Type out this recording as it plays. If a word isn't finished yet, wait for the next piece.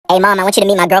Hey, Mom, I want you to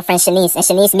meet my girlfriend, Shanice, and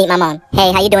Shanice, meet my mom.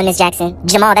 Hey, how you doing, Miss Jackson?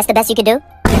 Jamal, that's the best you could do?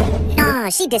 Nah,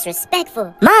 she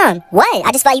disrespectful. Mom, what?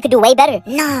 I just thought you could do way better.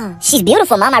 Nah. She's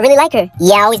beautiful, Mom. I really like her.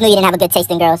 Yeah, I always knew you didn't have a good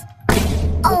taste in girls.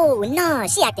 Oh, nah,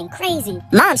 she acting crazy.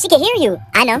 Mom, she can hear you.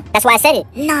 I know, that's why I said it.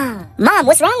 Nah. Mom,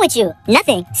 what's wrong with you?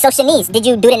 Nothing. So, Shanice, did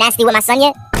you do the nasty with my son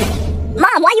yet?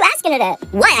 Mom, why are you asking her that?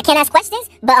 Why? I can't ask questions?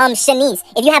 But, Shanice,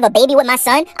 if you have a baby with my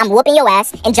son, I'm whooping your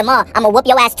ass. And Jamal, I'm gonna whoop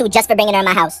your ass too just for bringing her in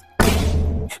my house.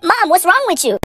 Mom, what's wrong with you?